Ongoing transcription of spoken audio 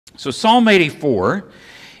So Psalm 84,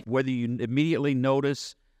 whether you immediately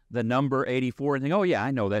notice the number 84 and think, oh yeah,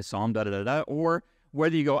 I know that psalm, da-da-da-da, or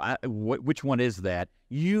whether you go, which one is that?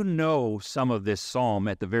 You know some of this psalm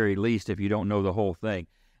at the very least if you don't know the whole thing.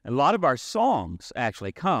 A lot of our songs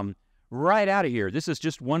actually come right out of here. This is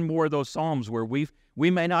just one more of those psalms where we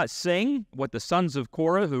may not sing what the sons of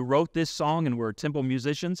Korah who wrote this song and were temple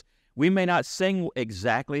musicians, we may not sing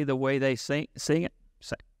exactly the way they sang it.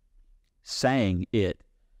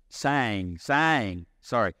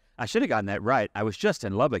 Sorry, I should have gotten that right. I was just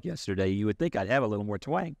in Lubbock yesterday. You would think I'd have a little more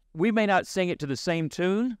twang. We may not sing it to the same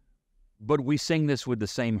tune, but we sing this with the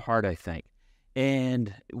same heart, I think.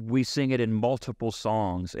 And we sing it in multiple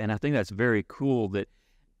songs. And I think that's very cool that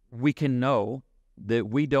we can know that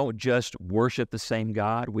we don't just worship the same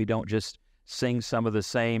God. We don't just sing some of the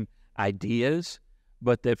same ideas,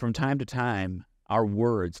 but that from time to time, our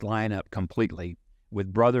words line up completely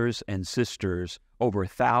with brothers and sisters over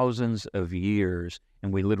thousands of years,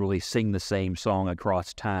 and we literally sing the same song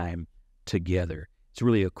across time together. It's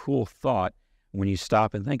really a cool thought when you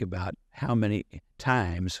stop and think about how many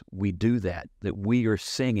times we do that we are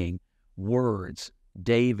singing words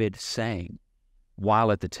David sang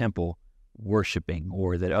while at the temple worshiping,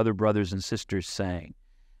 or that other brothers and sisters sang,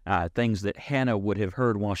 things that Hannah would have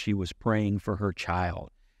heard while she was praying for her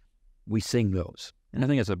child. We sing those. And I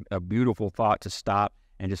think it's a beautiful thought to stop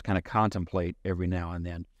and just kind of contemplate every now and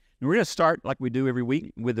then. And we're going to start, like we do every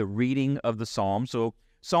week, with a reading of the psalm. So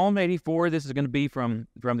Psalm 84, this is going to be from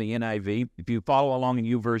the NIV. If you follow along in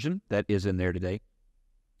YouVersion, that is in there today.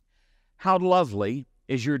 How lovely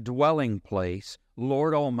is your dwelling place,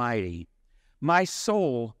 Lord Almighty. My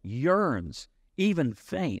soul yearns, even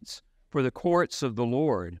faints, for the courts of the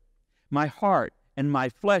Lord. My heart and my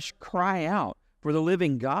flesh cry out for the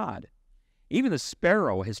living God. Even the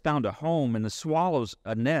sparrow has found a home, and the swallows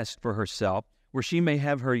a nest for herself, where she may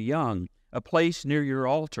have her young, a place near your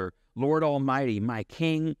altar, Lord Almighty, my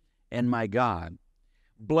King and my God.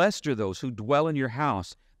 Blessed are those who dwell in your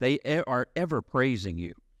house. They are ever praising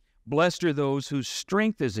you. Blessed are those whose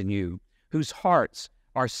strength is in you, whose hearts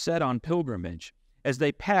are set on pilgrimage. As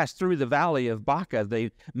they pass through the valley of Baca,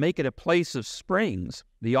 they make it a place of springs.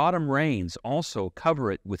 The autumn rains also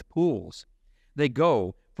cover it with pools. They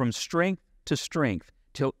go from strength to strength,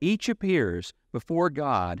 till each appears before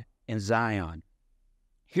God in Zion.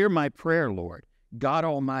 Hear my prayer, Lord, God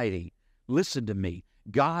Almighty. Listen to me,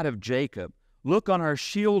 God of Jacob. Look on our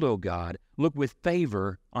shield, O God. Look with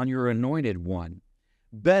favor on your anointed one.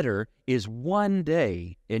 Better is one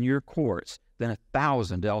day in your courts than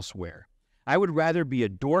 1,000 elsewhere. I would rather be a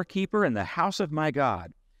doorkeeper in the house of my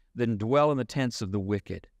God than dwell in the tents of the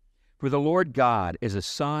wicked. For the Lord God is a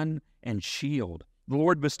sun and shield. The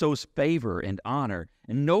Lord bestows favor and honor,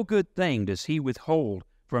 and no good thing does he withhold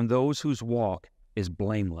from those whose walk is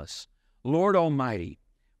blameless. Lord Almighty,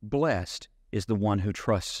 blessed is the one who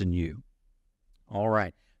trusts in you. All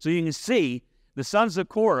right, so you can see the sons of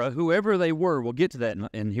Korah, whoever they were, we'll get to that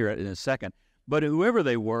in here in a second, but whoever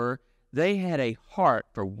they were, they had a heart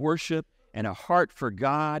for worship and a heart for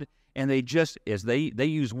God, and they just, as they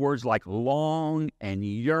use words like long and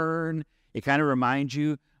yearn. It kind of reminds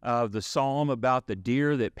you of the psalm about the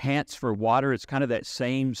deer that pants for water. It's kind of that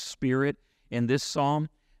same spirit in this psalm,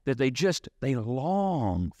 that they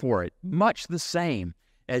long for it, much the same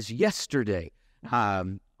as yesterday.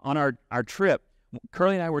 On our trip,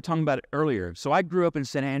 Curly and I were talking about it earlier. So I grew up in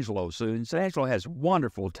San Angelo. So San Angelo has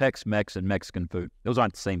wonderful Tex-Mex and Mexican food. Those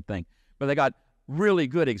aren't the same thing, but they got really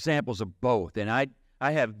good examples of both. And I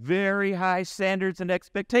have very high standards and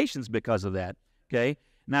expectations because of that, okay?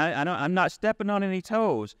 Now, I'm not stepping on any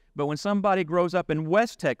toes, but when somebody grows up in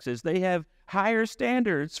West Texas, they have higher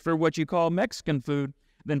standards for what you call Mexican food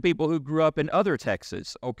than people who grew up in other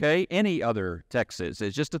Texas, okay? Any other Texas.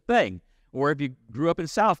 It's just a thing. Or if you grew up in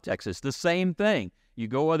South Texas, the same thing. You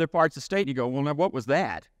go other parts of the state and you go, well, now what was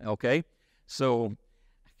that? Okay? So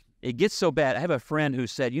it gets so bad. I have a friend who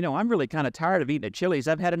said, I'm really kind of tired of eating at Chili's.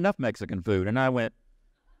 I've had enough Mexican food. And I went,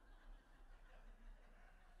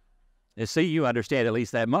 see, you understand at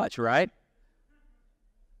least that much, right?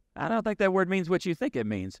 I don't think that word means what you think it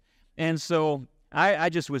means. And so I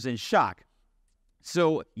just was in shock.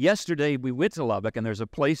 So yesterday we went to Lubbock, and there's a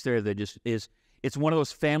place there that just is, it's one of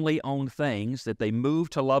those family-owned things that they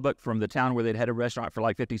moved to Lubbock from the town where they'd had a restaurant for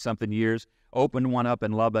like 50-something years, opened one up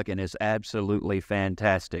in Lubbock, and it's absolutely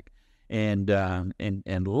fantastic, and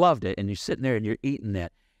loved it. And you're sitting there and you're eating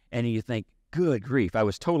that, and you think, good grief, I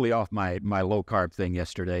was totally off my low-carb thing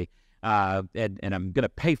yesterday, and I'm going to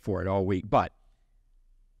pay for it all week. But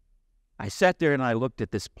I sat there and I looked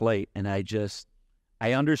at this plate, and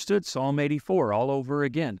I understood Psalm 84 all over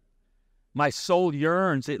again. My soul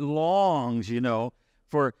yearns, it longs,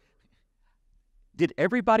 for... Did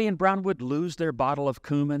everybody in Brownwood lose their bottle of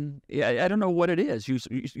cumin? I don't know what it is.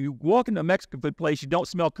 You walk into a Mexican food place, you don't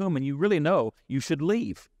smell cumin, you really know you should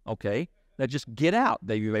leave, okay? Now just get out.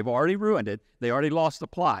 They've already ruined it. They already lost the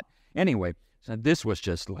plot. Anyway, so this was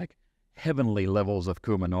just like heavenly levels of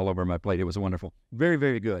cumin all over my plate. It was wonderful. Very,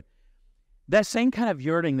 very good. That same kind of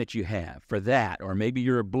yearning that you have for that, or maybe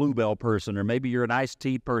you're a Bluebell person, or maybe you're an iced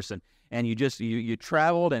tea person, and you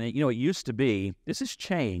traveled, and it used to be, this has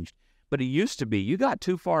changed, but it used to be you got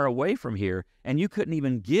too far away from here and you couldn't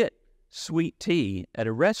even get sweet tea at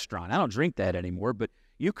a restaurant. I don't drink that anymore, but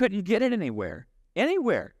you couldn't get it anywhere.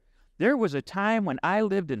 Anywhere. There was a time when I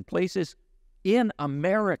lived in places in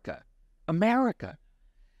America,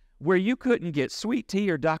 where you couldn't get sweet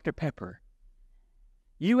tea or Dr. Pepper.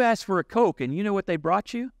 You asked for a Coke, and you know what they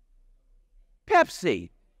brought you? Pepsi.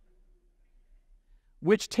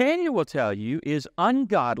 Which Tanya will tell you is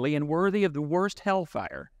ungodly and worthy of the worst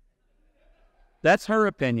hellfire. That's her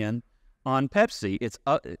opinion on Pepsi.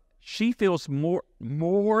 She feels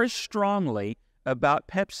more strongly about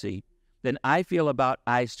Pepsi than I feel about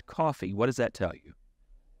iced coffee. What does that tell you?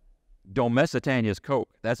 Don't mess with Tanya's Coke.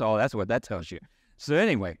 That's what that tells you. So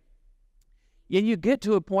anyway, and you get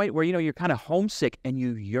to a point where, you're kind of homesick and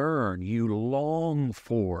you yearn, you long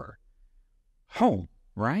for home,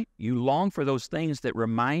 right? You long for those things that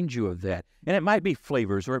remind you of that. And it might be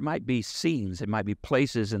flavors, or it might be scenes. It might be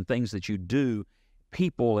places and things that you do,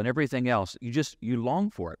 people and everything else. You long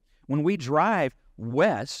for it. When we drive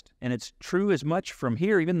west, and it's true as much from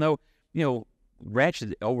here, even though,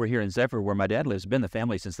 Ratchet over here in Zephyr, where my dad lives, been the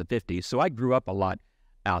family since the 50s, so I grew up a lot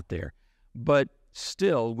out there. But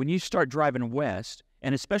still, when you start driving west,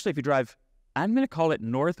 and especially if you drive, I'm going to call it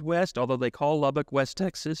northwest, although they call Lubbock West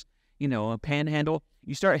Texas, a panhandle,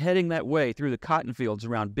 you start heading that way through the cotton fields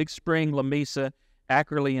around Big Spring, La Mesa,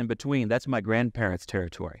 Ackerley, in between. That's my grandparents'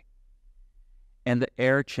 territory. And the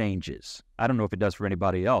air changes. I don't know if it does for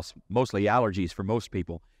anybody else, mostly allergies for most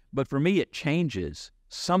people. But for me, it changes.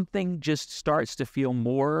 Something just starts to feel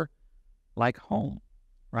more like home,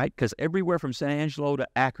 right? Because everywhere from San Angelo to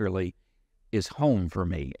Ackerley is home for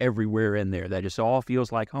me. Everywhere in there, that just all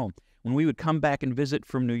feels like home. When we would come back and visit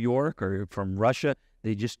from New York or from Russia,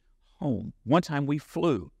 they just home. One time we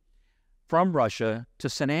flew from Russia to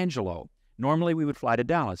San Angelo. Normally we would fly to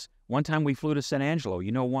Dallas. One time we flew to San Angelo.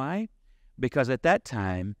 You know why? Because at that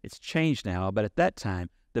time, it's changed now, but at that time,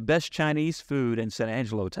 the best Chinese food in San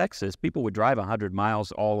Angelo, Texas, people would drive 100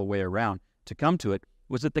 miles all the way around to come to it,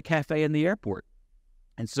 was at the cafe in the airport.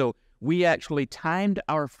 And so we actually timed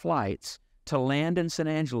our flights to land in San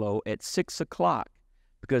Angelo at 6 o'clock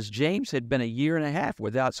because James had been a year and a half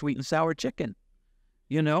without sweet and sour chicken,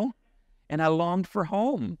 And I longed for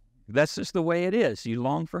home. That's just the way it is. You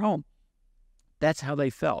long for home. That's how they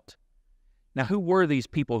felt. Now, who were these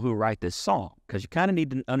people who write this song? Because you kind of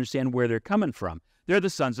need to understand where they're coming from. They're the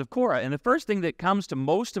sons of Korah. And the first thing that comes to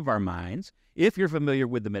most of our minds, if you're familiar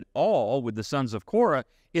with them at all, with the sons of Korah,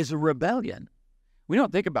 is a rebellion. We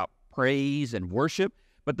don't think about praise and worship,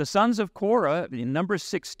 but the sons of Korah, in Numbers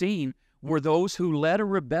 16, were those who led a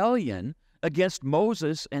rebellion against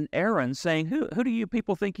Moses and Aaron, saying, who do you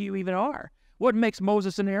people think you even are? What makes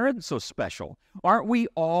Moses and Aaron so special? Aren't we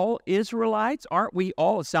all Israelites? Aren't we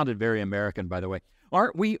all, it sounded very American, by the way,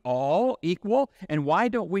 aren't we all equal? And why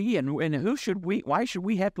don't we, and why should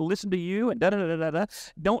we have to listen to you? And da-da-da-da-da.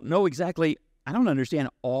 Don't know exactly, I don't understand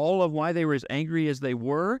all of why they were as angry as they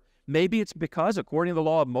were. Maybe it's because, according to the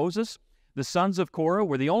law of Moses, the sons of Korah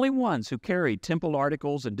were the only ones who carried temple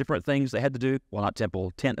articles and different things they had to do, well, not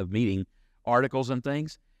temple, tent of meeting articles and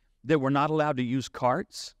things, that were not allowed to use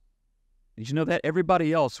carts. Did you know that?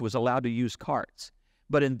 Everybody else was allowed to use carts.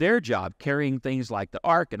 But in their job, carrying things like the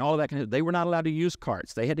ark and all of that kind of, they were not allowed to use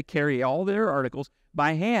carts. They had to carry all their articles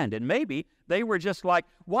by hand. And maybe they were just like,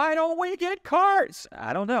 why don't we get carts?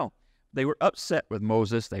 I don't know. They were upset with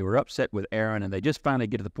Moses. They were upset with Aaron. And they just finally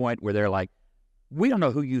get to the point where they're like, we don't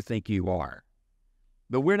know who you think you are,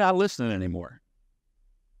 but we're not listening anymore.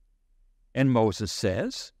 And Moses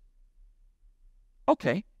says,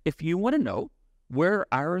 okay, if you want to know where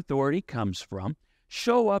our authority comes from,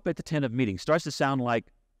 show up at the tent of meeting. Starts to sound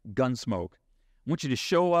like Gunsmoke. I want you to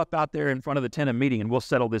show up out there in front of the tent of meeting and we'll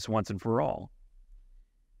settle this once and for all.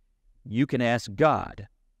 You can ask God,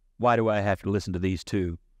 why do I have to listen to these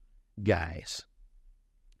two guys?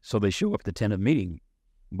 So they show up at the tent of meeting.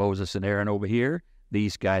 Moses and Aaron over here,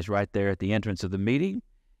 these guys right there at the entrance of the meeting.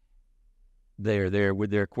 They're there with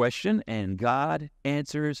their question, and God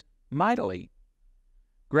answers mightily.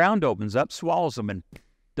 Ground opens up, swallows them, and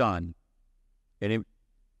done. And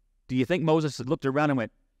do you think Moses had looked around and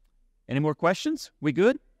went, Any more questions? We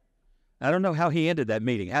good? I don't know how he ended that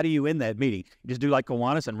meeting. How do you end that meeting? You just do like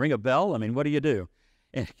Kiwanis and ring a bell? I mean, what do you do?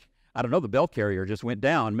 And I don't know, the bell carrier just went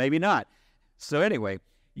down. Maybe not. So anyway,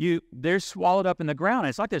 they're swallowed up in the ground. And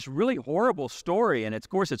it's like this really horrible story. And of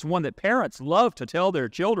course, it's one that parents love to tell their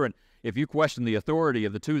children. If you question the authority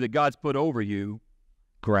of the two that God's put over you,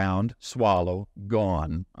 ground, swallow,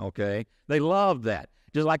 gone. Okay? They love that.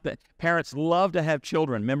 Just like the parents love to have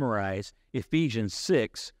children memorize Ephesians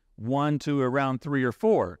 6, 1 to around 3 or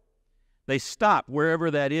 4. They stop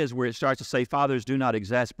wherever that is where it starts to say, fathers, do not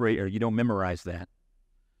exasperate, or you don't memorize that.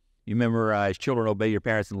 You memorize, children, obey your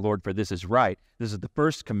parents in the Lord, for this is right. This is the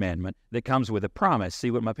first commandment that comes with a promise.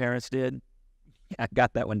 See what my parents did? I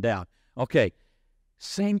got that one down. Okay,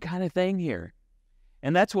 same kind of thing here.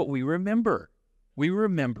 And that's what we remember. We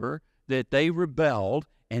remember that they rebelled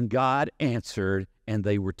and God answered and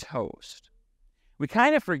they were toast. We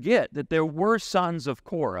kind of forget that there were sons of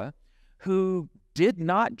Korah who did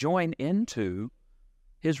not join into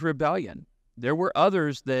his rebellion. There were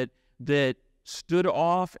others that stood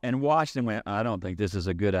off and watched and went, I don't think this is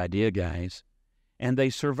a good idea, guys. And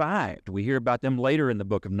they survived. We hear about them later in the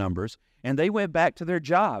book of Numbers, and they went back to their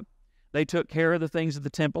job. They took care of the things of the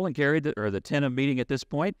temple and carried the tent of meeting at this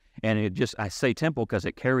point, and I say temple because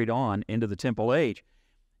it carried on into the temple age.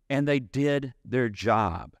 And they did their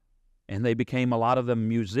job. And they became, a lot of them,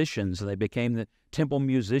 musicians. They became the temple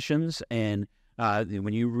musicians, and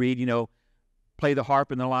when you read, play the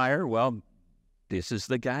harp and the lyre, well, this is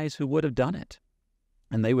the guys who would have done it.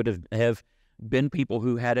 And they would have been people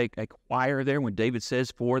who had a choir there when David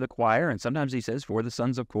says for the choir, and sometimes he says for the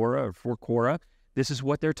sons of Korah or for Korah. This is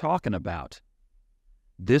what they're talking about.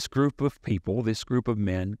 This group of people, this group of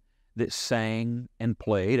men that sang and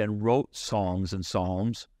played and wrote songs and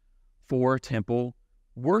psalms for temple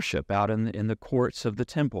worship out in the courts of the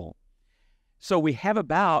temple. So we have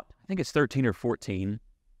about, I think it's 13 or 14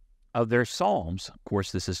 of their psalms. Of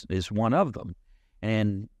course, this is one of them.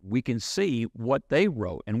 And we can see what they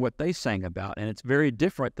wrote and what they sang about. And it's very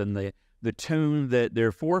different than the tune that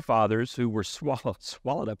their forefathers who were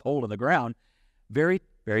swallowed up whole in the ground. Very,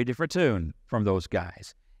 very different tune from those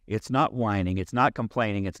guys. It's not whining. It's not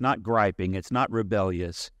complaining. It's not griping. It's not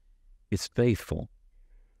rebellious. It's faithful.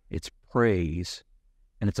 It's praise.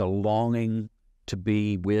 And it's a longing to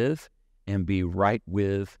be with and be right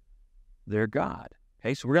with their God.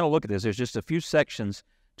 Okay, so we're going to look at this. There's just a few sections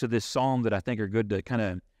to this psalm that I think are good to kind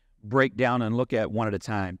of break down and look at one at a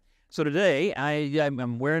time. So today,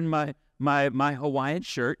 I'm wearing my Hawaiian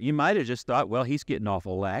shirt. You might have just thought, well, he's getting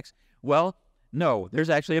awful lax. Well, no, there's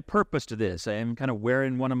actually a purpose to this. I am kind of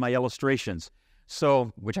wearing one of my illustrations,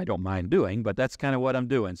 so which I don't mind doing, but that's kind of what I'm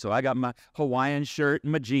doing. So I got my Hawaiian shirt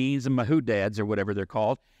and my jeans and my hoodads or whatever they're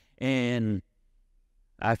called, and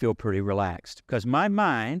I feel pretty relaxed because my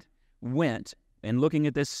mind went, and looking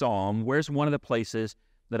at this psalm, where's one of the places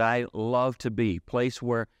that I love to be, place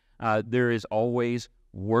where there is always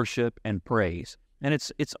worship and praise. And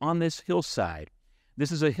it's on this hillside.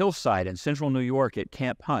 This is a hillside in central New York at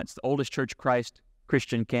Camp Hunt's, the oldest Church of Christ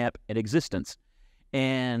Christian camp in existence.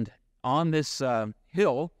 And on this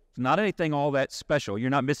hill, it's not anything all that special. You're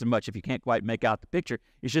not missing much if you can't quite make out the picture.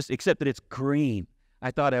 It's just, except that it's green. I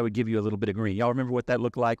thought I would give you a little bit of green. Y'all remember what that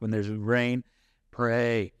looked like when there's rain?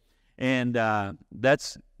 Pray. And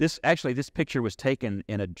this picture was taken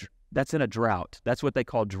in a drought. That's what they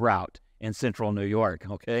call drought in central New York,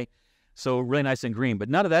 okay? So really nice and green. But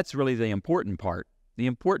none of that's really the important part. The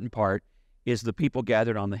important part is the people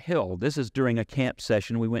gathered on the hill. This is during a camp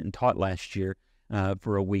session. We went and taught last year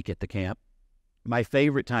for a week at the camp. My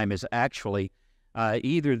favorite time is actually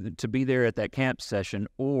either to be there at that camp session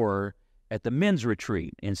or at the men's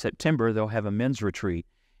retreat. In September, they'll have a men's retreat.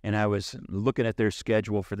 And I was looking at their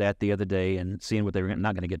schedule for that the other day and seeing what they were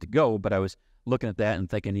not going to get to go, but I was looking at that and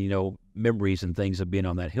thinking, memories and things of being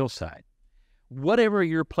on that hillside. Whatever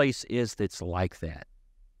your place is that's like that,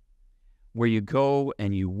 where you go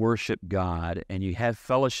and you worship God and you have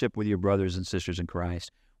fellowship with your brothers and sisters in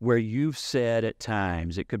Christ, where you've said at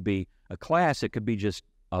times, it could be a class, it could be just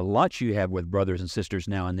a lunch you have with brothers and sisters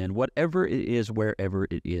now and then, whatever it is, wherever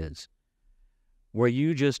it is, where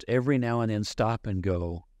you just every now and then stop and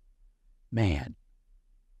go, man,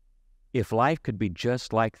 if life could be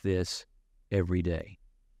just like this every day,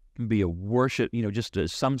 it can be a worship, just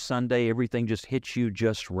some Sunday, everything just hits you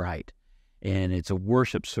just right. And it's a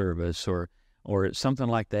worship service or something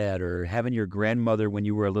like that, or having your grandmother when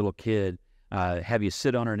you were a little kid, have you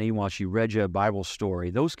sit on her knee while she read you a Bible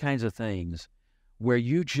story, those kinds of things where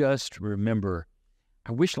you just remember,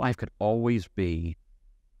 I wish life could always be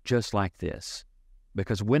just like this.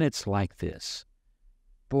 Because when it's like this,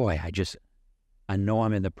 boy, I know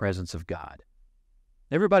I'm in the presence of God.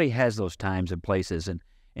 Everybody has those times and places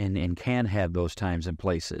and can have those times and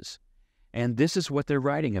places. And this is what they're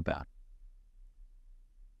writing about.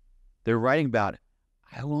 They're writing about,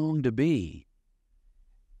 I long to be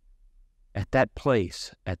at that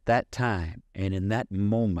place, at that time, and in that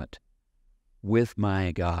moment with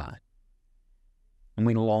my God. And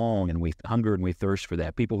we long and we hunger and we thirst for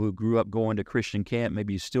that. People who grew up going to Christian camp,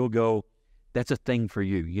 maybe you still go, that's a thing for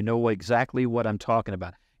you. You know exactly what I'm talking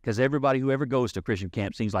about. Because everybody who ever goes to Christian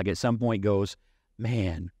camp seems like at some point goes,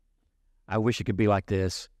 man, I wish it could be like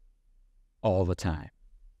this all the time.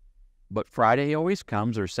 But Friday always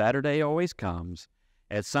comes, or Saturday always comes.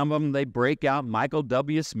 At some of them, they break out Michael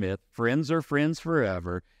W. Smith, Friends Are Friends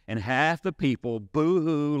Forever, and half the people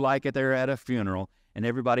boo-hoo like they're at a funeral, and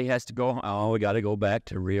everybody has to go, oh, we got to go back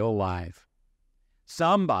to real life.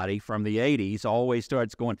 Somebody from the 80s always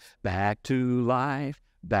starts going, back to life,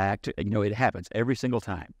 back to, it happens every single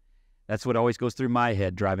time. That's what always goes through my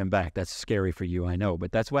head driving back. That's scary for you, I know,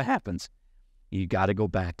 but that's what happens. You got to go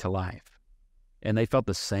back to life. And they felt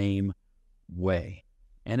the same way.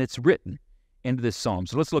 And it's written into this psalm.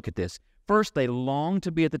 So let's look at this. First, they long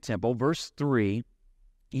to be at the temple. Verse 3,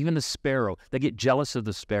 even the sparrow, they get jealous of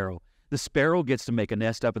the sparrow. The sparrow gets to make a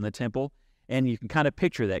nest up in the temple, and you can kind of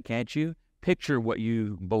picture that, can't you? Picture what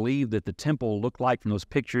you believe that the temple looked like from those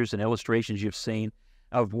pictures and illustrations you've seen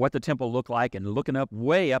of what the temple looked like, and looking up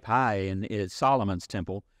way up high in Solomon's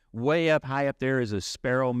temple. Way up high up there is a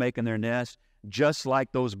sparrow making their nest, just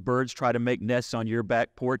like those birds try to make nests on your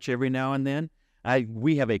back porch every now and then.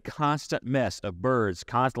 We have a constant mess of birds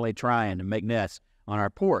constantly trying to make nests on our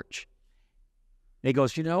porch. He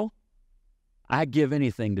goes, I give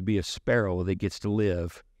anything to be a sparrow that gets to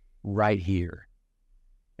live right here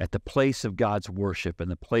at the place of God's worship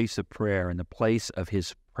and the place of prayer and the place of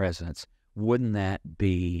His presence. Wouldn't that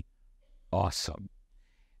be awesome?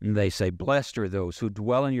 And they say, blessed are those who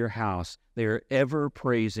dwell in your house. They are ever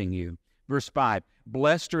praising you. Verse 5,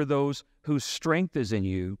 blessed are those whose strength is in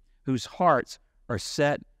you, whose hearts are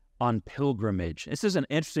set on pilgrimage. This is an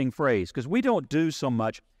interesting phrase because we don't do so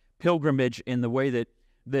much pilgrimage in the way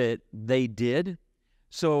that they did.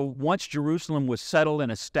 So once Jerusalem was settled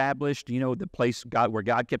and established, the place where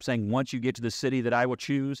God kept saying, once you get to the city that I will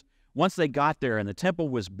choose, once they got there and the temple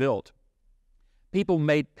was built, people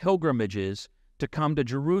made pilgrimages to come to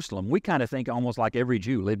Jerusalem. We kind of think almost like every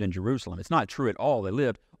Jew lived in Jerusalem. It's not true at all. They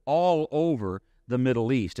lived all over the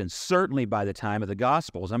Middle East, and certainly by the time of the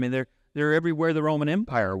Gospels. I mean, they're everywhere the Roman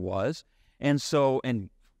Empire was, and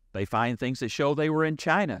they find things that show they were in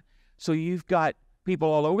China. So you've got people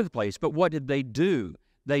all over the place. But what did they do?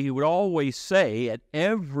 They would always say at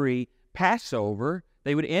every Passover,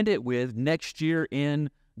 they would end it with next year in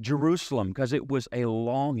Jerusalem, because it was a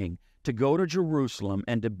longing to go to Jerusalem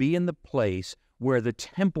and to be in the place where the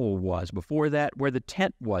temple was, before that where the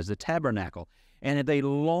tent was, the tabernacle. And they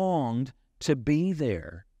longed to be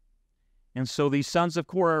there. And so these sons of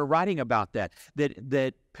Korah are writing about that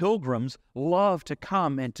pilgrims love to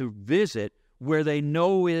come and to visit where they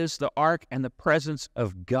know is the ark and the presence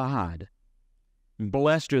of God. And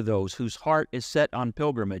blessed are those whose heart is set on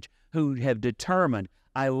pilgrimage, who have determined,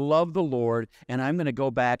 I love the Lord, and I'm going to go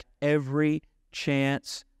back every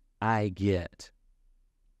chance I get.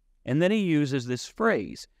 And then he uses this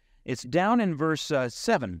phrase. It's down in verse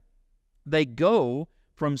 7. They go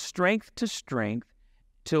from strength to strength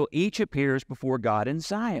till each appears before God in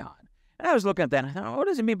Zion. And I was looking at that, and I thought, what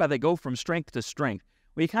does it mean by they go from strength to strength?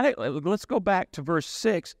 Let's go back to verse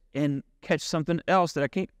 6 and catch something else that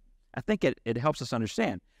I think it helps us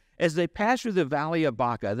understand. As they pass through the valley of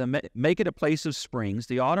Baca, they make it a place of springs.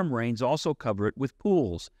 The autumn rains also cover it with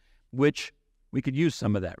pools, which we could use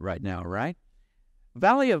some of that right now, right?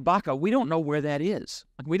 Valley of Baca, we don't know where that is.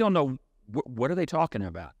 We don't know what are they talking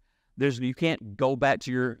about. You can't go back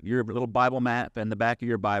to your little Bible map in the back of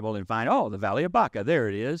your Bible and find, the Valley of Baca, there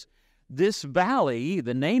it is. This valley,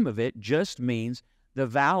 the name of it just means the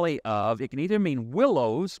valley of, it can either mean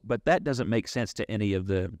willows, but that doesn't make sense to any of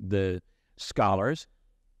the scholars.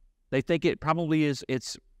 They think it probably is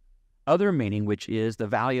its other meaning, which is the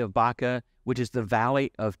Valley of Baca, which is the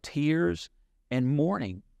valley of tears and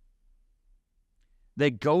mourning. They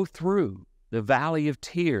go through the valley of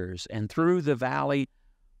tears and through the valley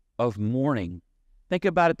of mourning. Think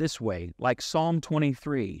about it this way, like Psalm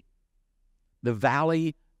 23, the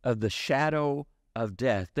valley of the shadow of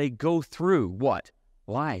death. They go through what?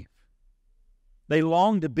 Life. They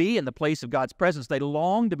long to be in the place of God's presence. They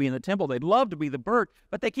long to be in the temple. They'd love to be the bird,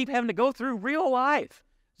 but they keep having to go through real life.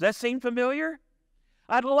 Does that seem familiar?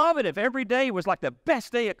 I'd love it if every day was like the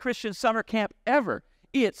best day at Christian summer camp ever.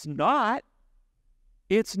 It's not.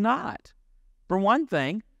 It's not. For one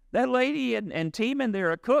thing, that lady and team in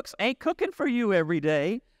there, cooks, ain't cooking for you every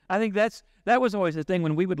day. I think that was always the thing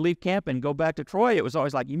when we would leave camp and go back to Troy. It was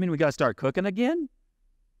always like, you mean we got to start cooking again?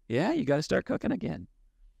 Yeah, you got to start cooking again.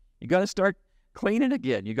 You got to start cleaning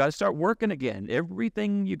again. You got to start working again.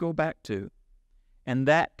 Everything you go back to. And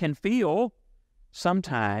that can feel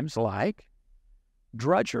sometimes like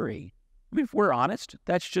drudgery. I mean, if we're honest,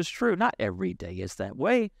 that's just true. Not every day is that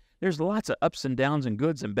way. There's lots of ups and downs and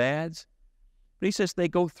goods and bads. But he says they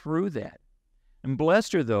go through that. And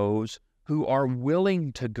blessed are those who are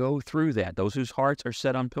willing to go through that, those whose hearts are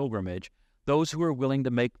set on pilgrimage, those who are willing to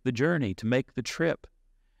make the journey, to make the trip.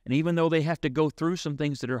 And even though they have to go through some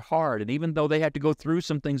things that are hard, and even though they have to go through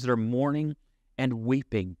some things that are mourning and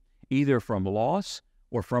weeping, either from loss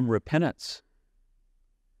or from repentance,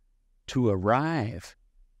 to arrive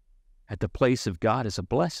at the place of God is a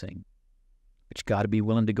blessing. But you got to be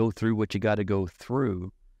willing to go through what you got to go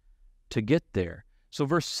through to get there. So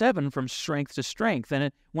verse 7, from strength to strength.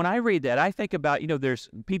 And when I read that, I think about, there's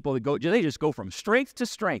people that they just go from strength to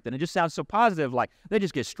strength. And it just sounds so positive, like they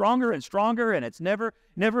just get stronger and stronger, and it's never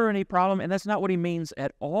any problem. And that's not what he means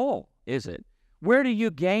at all, is it? Where do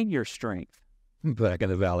you gain your strength? Back in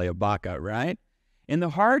the valley of Baca, right? In the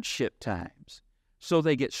hardship times. So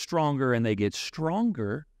they get stronger and they get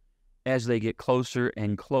stronger as they get closer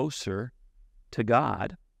and closer to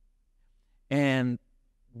God. And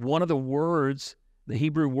one of the words, the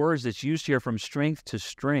Hebrew words that's used here, from strength to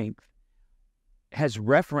strength, has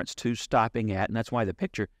reference to stopping at, and that's why the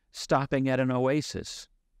picture, stopping at an oasis.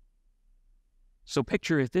 So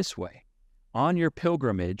picture it this way. On your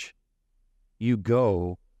pilgrimage, you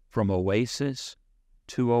go from oasis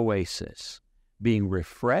to oasis, being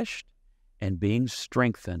refreshed and being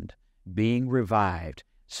strengthened, being revived,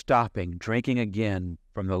 stopping, drinking again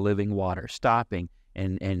from the living water, stopping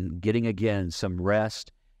and getting again some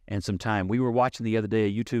rest and some time. We were watching the other day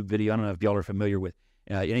a YouTube video. I don't know if y'all are familiar with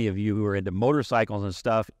any of you who are into motorcycles and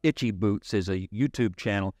stuff. Itchy Boots is a YouTube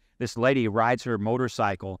channel. This lady rides her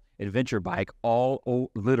motorcycle, adventure bike,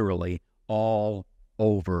 literally all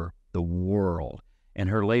over the world. And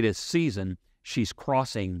her latest season, she's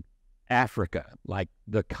crossing Africa, like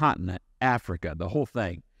the continent, Africa, the whole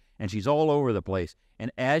thing. And she's all over the place.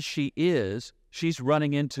 And as she is, she's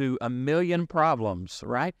running into a million problems,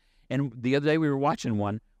 right? And the other day we were watching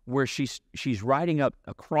one where she's riding up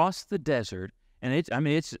across the desert, and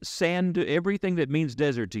it's sand, everything that means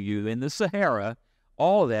desert to you, in the Sahara,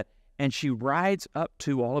 all of that. And she rides up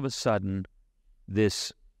to, all of a sudden,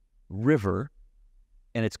 this river,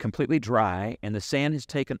 and it's completely dry, and the sand has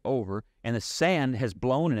taken over, and the sand has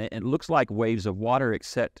blown in it, and it looks like waves of water,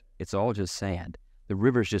 except it's all just sand. The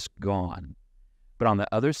river's just gone. But on the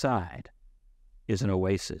other side is an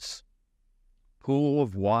oasis. Pool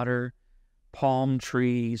of water, palm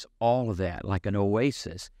trees, all of that, like an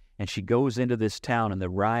oasis. And she goes into this town, and the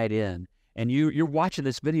ride in, and you're watching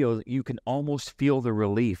this video, you can almost feel the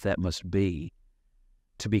relief that must be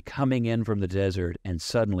to be coming in from the desert, and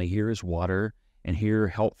suddenly here is water, and here are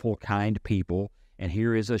helpful, kind people, and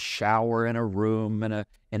here is a shower and a room and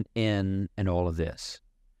an inn and all of this.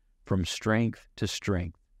 From strength to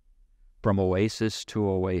strength, from oasis to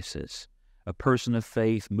oasis. A person of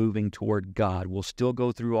faith moving toward God will still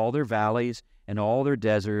go through all their valleys and all their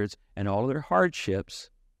deserts and all their hardships,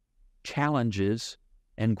 challenges,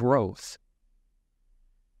 and growth.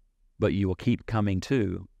 But you will keep coming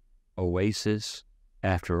to oasis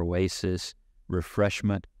after oasis,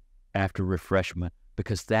 refreshment after refreshment,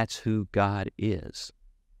 because that's who God is.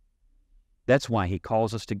 That's why he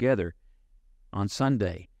calls us together on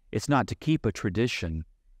Sunday. It's not to keep a tradition,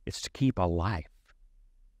 it's to keep a life.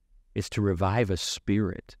 It's to revive a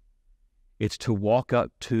spirit. It's to walk up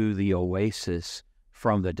to the oasis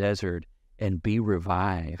from the desert and be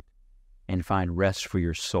revived and find rest for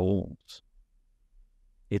your souls.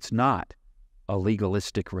 It's not a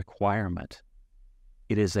legalistic requirement.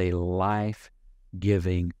 It is a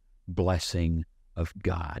life-giving blessing of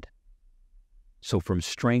God. So from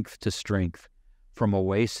strength to strength, from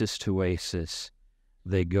oasis to oasis,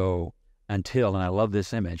 they go until, and I love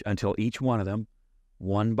this image, until each one of them,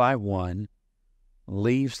 one by one,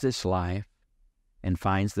 leaves this life and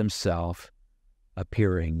finds themselves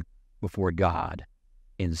appearing before God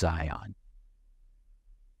in Zion.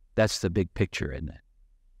 That's the big picture, isn't it?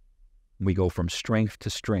 We go from strength to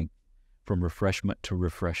strength, from refreshment to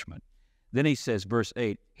refreshment. Then he says, verse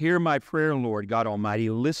 8, "Hear my prayer, Lord God Almighty.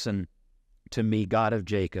 Listen to me, God of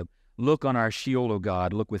Jacob. Look on our shield, O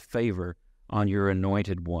God. Look with favor on your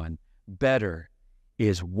anointed one. Better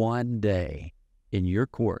is one day in your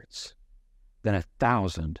courts than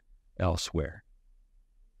 1,000 elsewhere."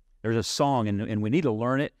 There's a song, and we need to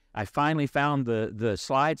learn it. I finally found the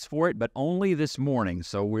slides for it, but only this morning,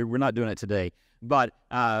 so we're not doing it today. But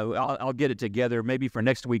I'll get it together maybe for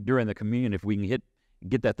next week during the communion if we can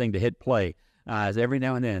get that thing to hit play. Every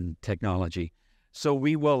now and then, technology. So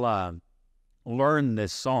we will learn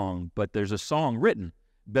this song, but there's a song written,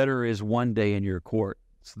 Better is One Day in Your Court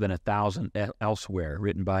Than 1,000 Elsewhere,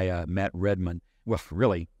 written by Matt Redman. Well,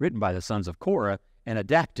 really, written by the sons of Korah and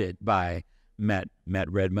adapted by Matt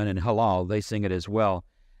Redman and Halal. They sing it as well.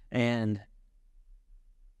 And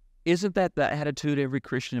isn't that the attitude every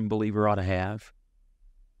Christian and believer ought to have?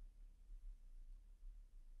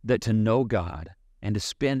 That to know God and to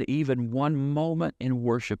spend even one moment in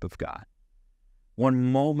worship of God,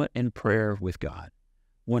 one moment in prayer with God,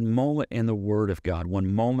 one moment in the Word of God,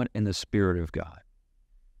 one moment in the Spirit of God,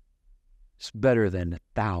 it's better than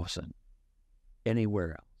 1,000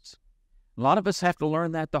 anywhere else. A lot of us have to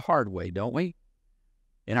learn that the hard way, don't we?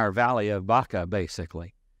 In our valley of Baca,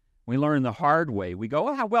 basically. We learn the hard way. We go,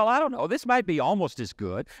 oh, well, I don't know. This might be almost as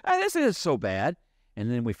good. This isn't so bad. And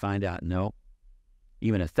then we find out, no,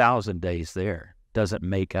 even 1,000 days there doesn't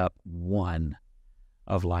make up one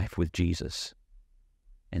of life with Jesus.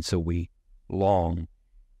 And so we long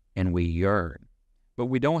and we yearn. But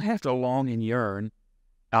we don't have to long and yearn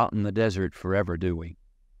out in the desert forever, do we?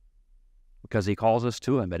 Because he calls us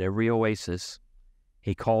to him at every oasis.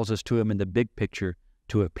 He calls us to him in the big picture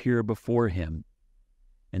to appear before him.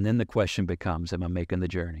 And then the question becomes, am I making the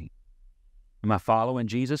journey? Am I following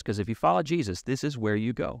Jesus? Because if you follow Jesus, this is where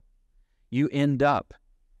you go. You end up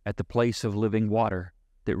at the place of living water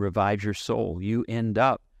that revives your soul. You end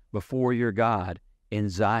up before your God in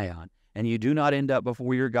Zion. And you do not end up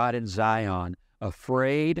before your God in Zion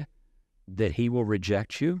afraid that he will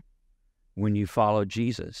reject you. When you follow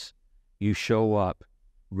Jesus, you show up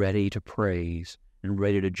ready to praise and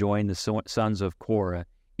ready to join the sons of Korah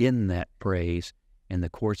in that praise in the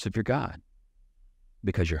courts of your God,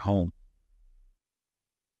 because you're home.